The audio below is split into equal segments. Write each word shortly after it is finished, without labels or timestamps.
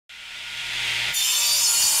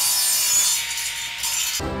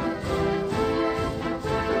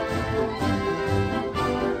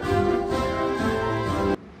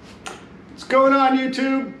going on,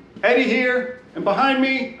 YouTube? Eddie here, and behind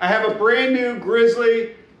me I have a brand new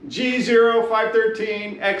Grizzly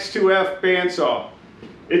G0513X2F bandsaw.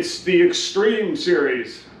 It's the Extreme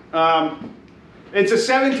series. It's a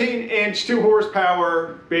 17-inch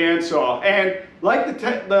 2-horsepower bandsaw, and like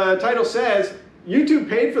the title says, YouTube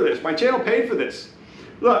paid for this. My channel paid for this.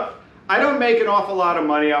 Look, I don't make an awful lot of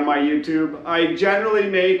money on my YouTube. I generally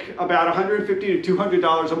make about $150 to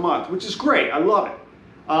 $200 a month, which is great. I love it.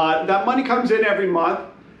 That money comes in every month,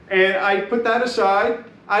 and I put that aside.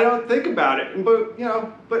 I don't think about it.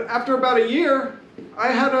 But after about a year,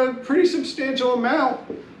 I had a pretty substantial amount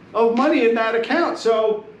of money in that account.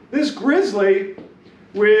 So this Grizzly,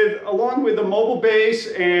 along with the mobile base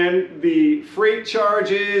and the freight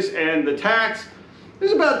charges and the tax,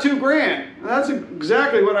 is about $2 grand. And that's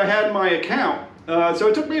exactly what I had in my account. So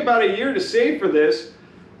it took me about a year to save for this,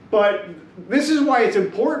 but this is why it's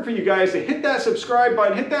important for you guys to hit that subscribe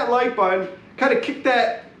button, hit that like button, kind of kick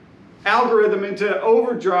that algorithm into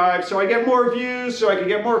overdrive so I get more views, so I can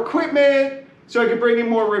get more equipment, so I can bring in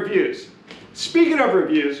more reviews. Speaking of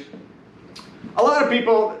reviews, a lot of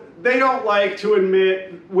people, they don't like to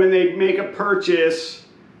admit when they make a purchase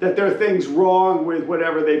that there are things wrong with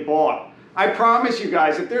whatever they bought. I promise you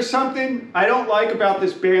guys, if there's something I don't like about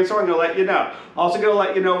this bandsaw, I'm going to let you know. I'm also going to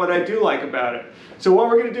let you know what I do like about it. So what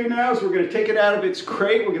we're going to do now is we're going to take it out of its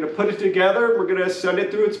crate, we're going to put it together, we're going to send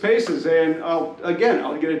it through its paces, and I'm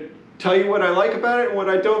going to tell you what I like about it and what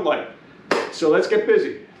I don't like. So let's get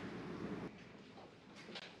busy.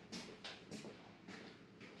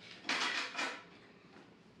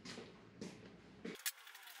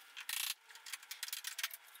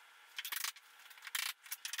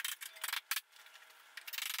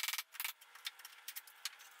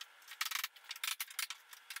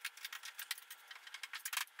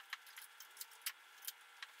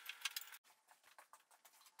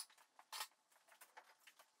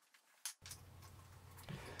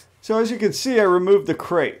 So as you can see, I removed the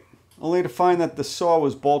crate, only to find that the saw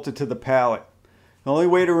was bolted to the pallet. The only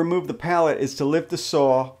way to remove the pallet is to lift the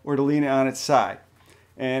saw or to lean it on its side.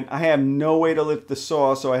 And I have no way to lift the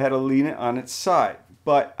saw, so I had to lean it on its side.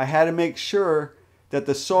 But I had to make sure that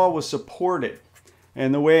the saw was supported.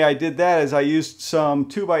 And the way I did that is I used some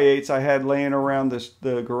 2x8s I had laying around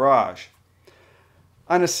the garage.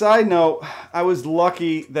 On a side note, I was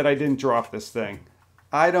lucky that I didn't drop this thing.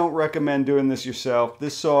 I don't recommend doing this yourself.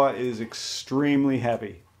 This saw is extremely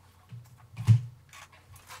heavy.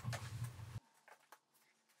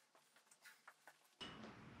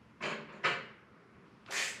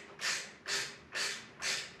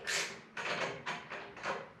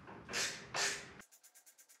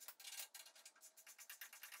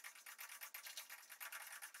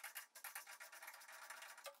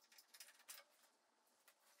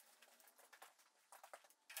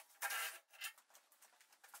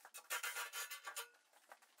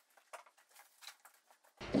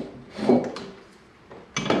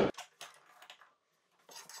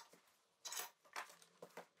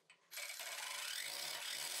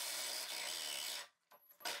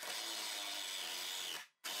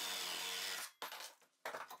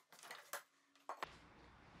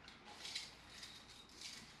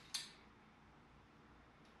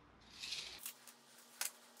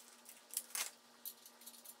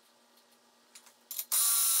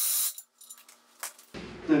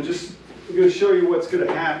 Now I'm going to show you what's going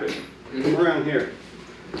to happen around here.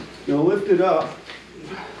 You're going to lift it up,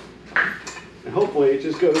 and hopefully it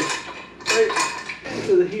just goes right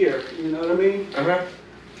to here, you know what I mean?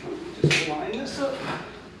 Just line this up.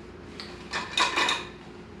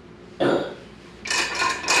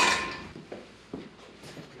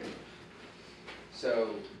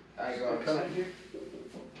 So, I go outside here?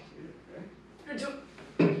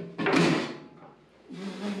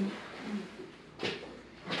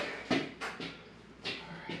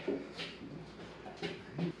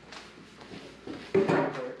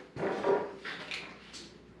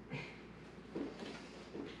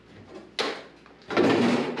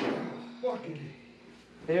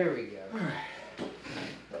 There we go.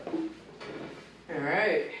 All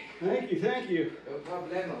right. Thank you, thank you. No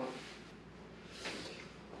problemo.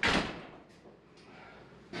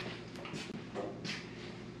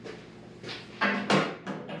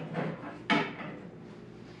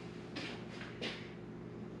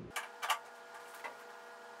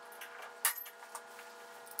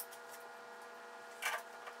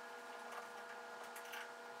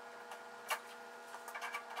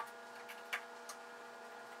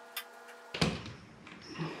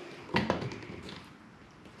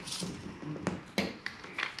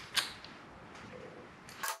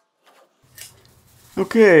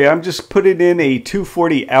 Okay, I'm just putting in a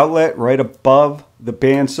 240 outlet right above the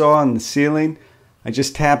bandsaw on the ceiling. I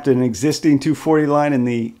just tapped an existing 240 line in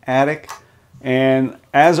the attic. And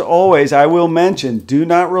as always, I will mention, do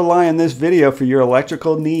not rely on this video for your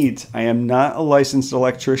electrical needs. I am not a licensed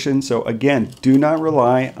electrician, so again, do not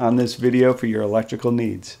rely on this video for your electrical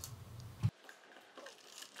needs.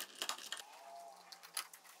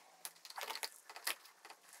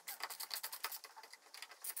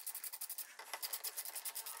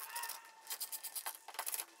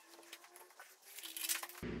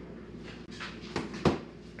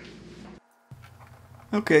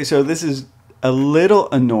 Okay, so this is a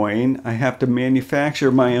little annoying. I have to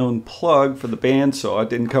manufacture my own plug for the bandsaw. It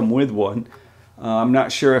didn't come with one. I'm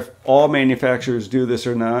not sure if all manufacturers do this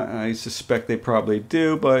or not. I suspect they probably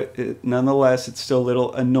do, but nonetheless, it's still a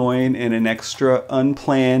little annoying and an extra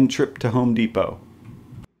unplanned trip to Home Depot.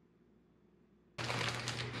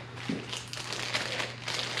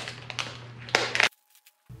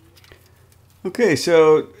 Okay,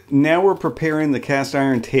 so now we're preparing the cast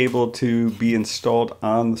iron table to be installed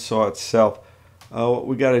on the saw itself. What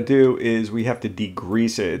we got to do is we have to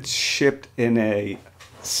degrease it. It's shipped in a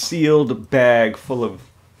sealed bag full of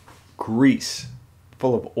grease,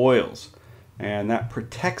 full of oils, and that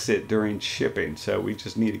protects it during shipping. So we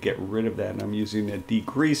just need to get rid of that. And I'm using a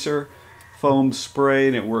degreaser foam spray,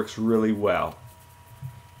 and it works really well.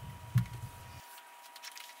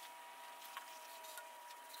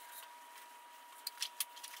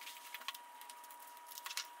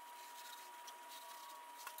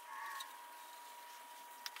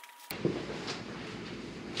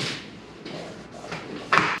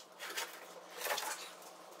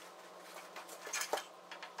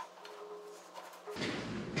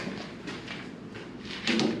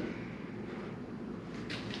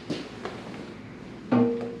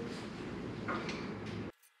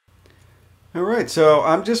 Alright, so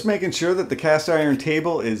I'm just making sure that the cast iron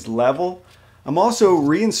table is level. I'm also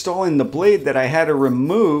reinstalling the blade that I had to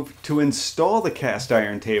remove to install the cast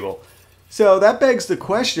iron table. So that begs the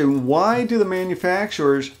question, why do the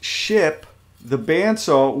manufacturers ship the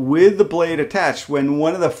bandsaw with the blade attached when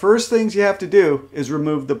one of the first things you have to do is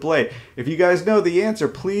remove the blade? If you guys know the answer,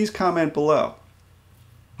 please comment below.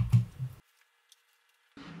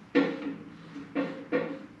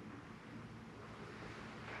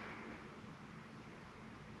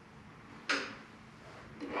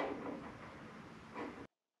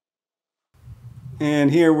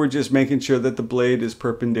 And here we're just making sure that the blade is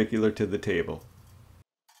perpendicular to the table.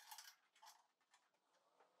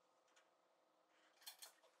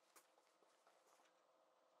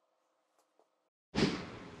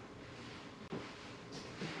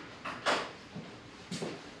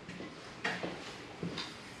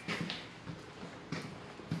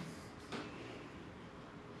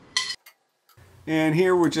 And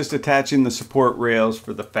here we're just attaching the support rails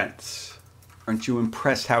for the fence. Aren't you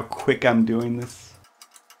impressed how quick I'm doing this?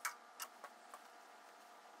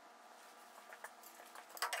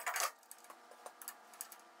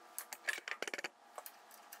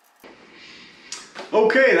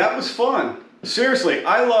 Okay, that was fun. Seriously,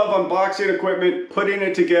 I love unboxing equipment, putting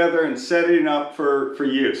it together and setting it up for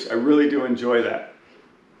use. I really do enjoy that.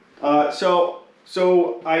 So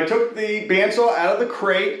I took the bandsaw out of the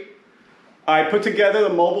crate. I put together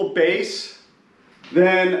the mobile base.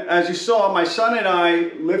 Then, as you saw, my son and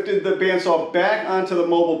I lifted the bandsaw back onto the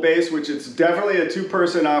mobile base, which is definitely a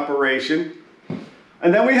two-person operation.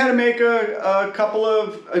 And then we had to make a couple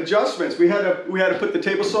of adjustments. We had to put the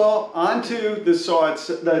table saw onto the saw,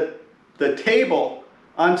 the table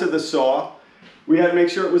onto the saw. We had to make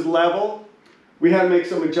sure it was level. We had to make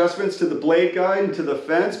some adjustments to the blade guide and to the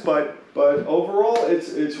fence, but overall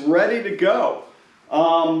it's ready to go.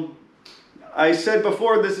 I said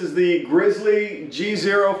before, this is the Grizzly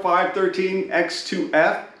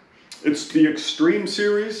G0513X2F. It's the Extreme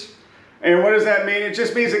series. And what does that mean? It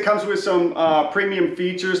just means it comes with some premium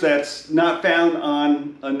features that's not found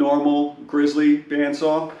on a normal Grizzly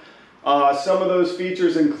bandsaw. Some of those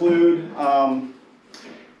features include,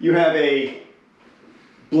 you have a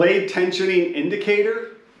blade tensioning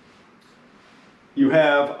indicator. You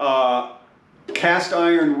have cast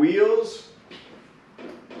iron wheels.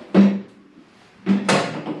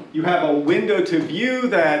 You have a window to view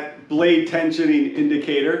that blade tensioning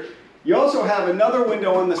indicator. You also have another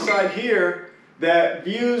window on the side here that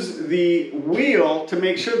views the wheel to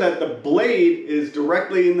make sure that the blade is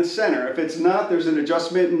directly in the center. If it's not, there's an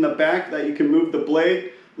adjustment in the back that you can move the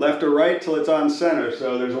blade left or right till it's on center.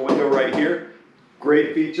 So there's a window right here.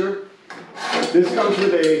 Great feature. This comes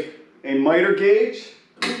with a miter gauge.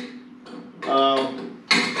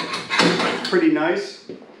 Pretty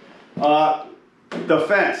nice. The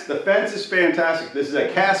fence. The fence is fantastic. This is a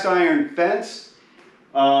cast iron fence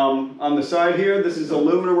on the side here. This is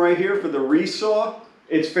aluminum right here for the resaw.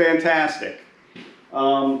 It's fantastic.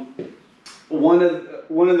 One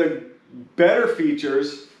of the better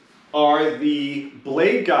features are the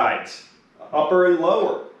blade guides, upper and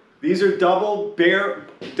lower. These are double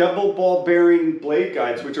ball bearing blade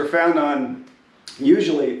guides, which are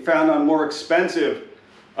usually found on more expensive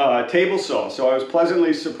table saws. So I was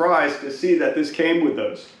pleasantly surprised to see that this came with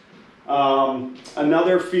those.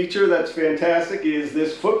 Another feature that's fantastic is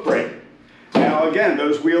this foot brake. Now again,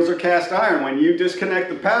 those wheels are cast iron. When you disconnect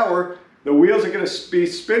the power, the wheels are going to be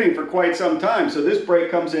spinning for quite some time. So this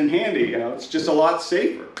brake comes in handy. You know, it's just a lot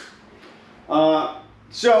safer.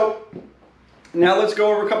 So now let's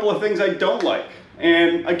go over a couple of things I don't like.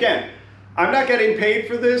 And again, I'm not getting paid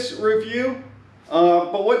for this review,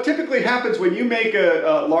 but what typically happens when you make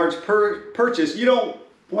a large purchase, you don't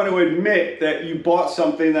want to admit that you bought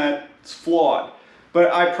something that's flawed.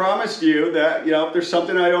 But I promised you that, you know, if there's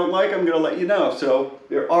something I don't like, I'm going to let you know. So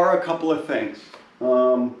there are a couple of things.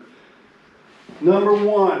 Number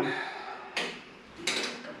one,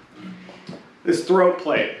 this throat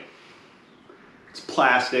plate. It's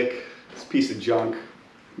plastic. It's a piece of junk.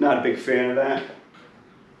 Not a big fan of that.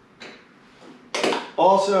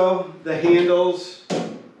 Also, the handles,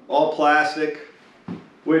 all plastic,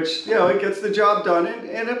 which, you know, it gets the job done.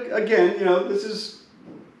 And again, you know,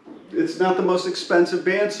 it's not the most expensive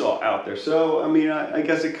bandsaw out there. So, I mean, I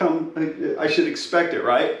guess I should expect it,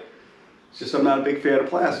 right? It's just I'm not a big fan of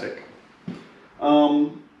plastic.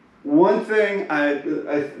 One thing,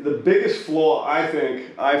 the biggest flaw I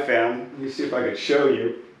think I found, let me see if I could show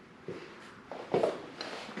you.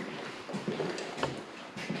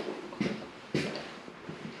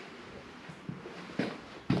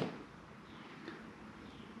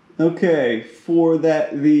 Okay, for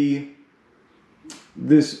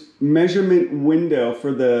this measurement window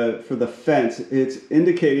for the fence, it's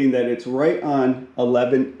indicating that it's right on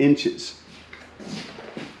 11 inches.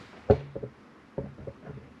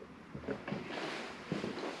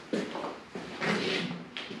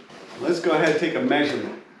 Let's go ahead and take a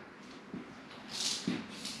measurement.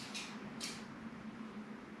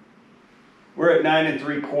 We're at 9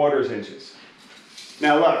 3/4 inches.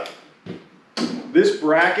 Now look, this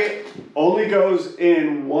bracket only goes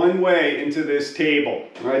in one way into this table,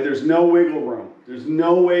 right? There's no wiggle room. There's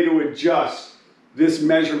no way to adjust this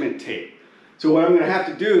measurement tape. So what I'm going to have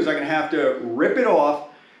to do is I'm going to have to rip it off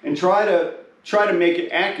and try to make it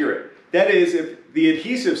accurate. That is, if the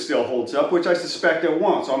adhesive still holds up, which I suspect it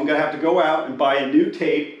won't. So I'm going to have to go out and buy a new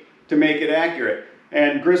tape to make it accurate.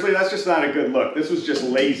 And Grizzly, that's just not a good look. This was just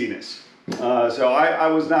laziness. So I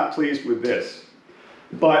was not pleased with this.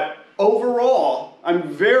 But overall, I'm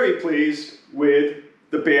very pleased with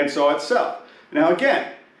the bandsaw itself. Now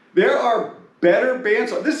again, there are better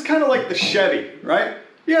bandsaws. This is kind of like the Chevy, right?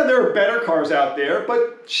 Yeah, there are better cars out there,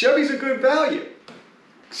 but Chevy's a good value.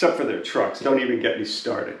 Except for their trucks. Don't even get me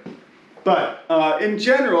started. But in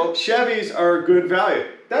general, Chevys are good value.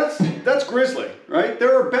 That's Grizzly, right?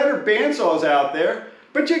 There are better bandsaws out there,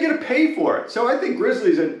 but you're going to pay for it. So I think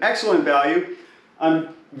Grizzly's an excellent value. I'm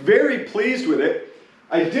very pleased with it.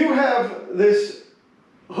 I do have this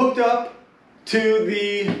hooked up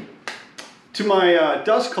to my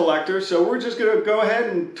dust collector, so we're just going to go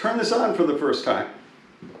ahead and turn this on for the first time.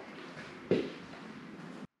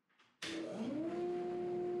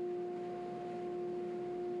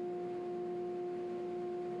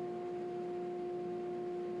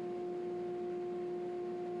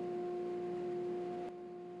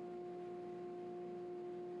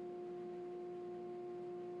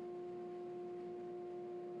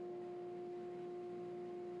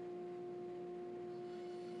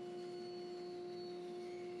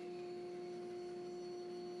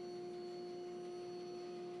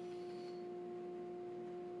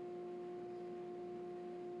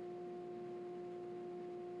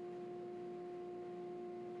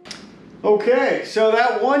 Okay, so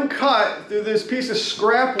that one cut through this piece of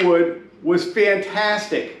scrap wood was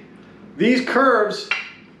fantastic. These curves,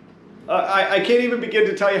 I can't even begin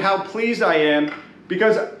to tell you how pleased I am,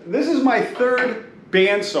 because this is my third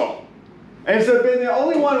bandsaw. And it's been the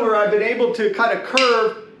only one where I've been able to cut a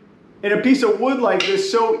curve in a piece of wood like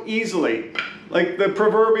this so easily. Like the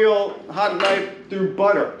proverbial hot knife through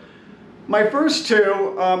butter. My first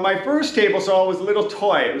table saw was a little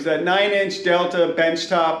toy. It was that 9-inch Delta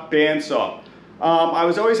benchtop bandsaw. I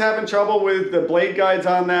was always having trouble with the blade guides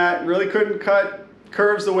on that. Really couldn't cut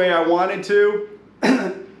curves the way I wanted to.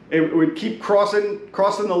 It would keep crossing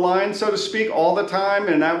the line, so to speak, all the time,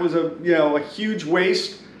 and that was a huge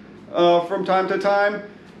waste from time to time.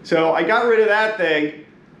 So I got rid of that thing,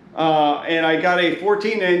 and I got a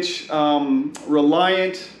 14-inch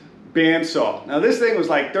Reliant bandsaw. Now this thing was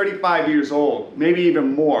like 35 years old, maybe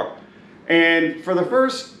even more. And for the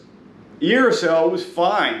first year or so, it was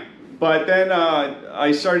fine. But then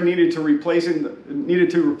I started needed to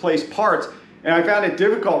replace parts, and I found it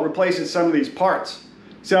difficult replacing some of these parts.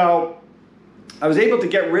 So I was able to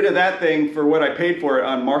get rid of that thing for what I paid for it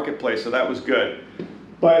on Marketplace, so that was good.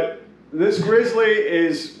 But this Grizzly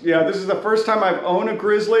is, this is the first time I've owned a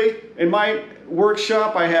Grizzly. In my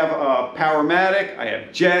workshop, I have a Powermatic, I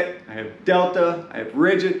have Jet, I have Delta, I have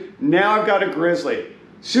Rigid. Now I've got a Grizzly.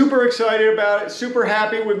 Super excited about it, super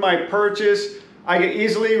happy with my purchase. I can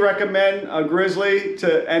easily recommend a Grizzly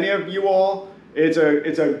to any of you all. It's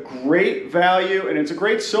a great value and it's a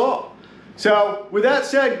great saw. So with that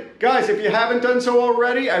said, guys, if you haven't done so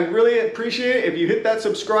already, I really appreciate it if you hit that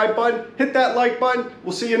subscribe button, hit that like button.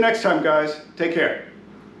 We'll see you next time, guys. Take care.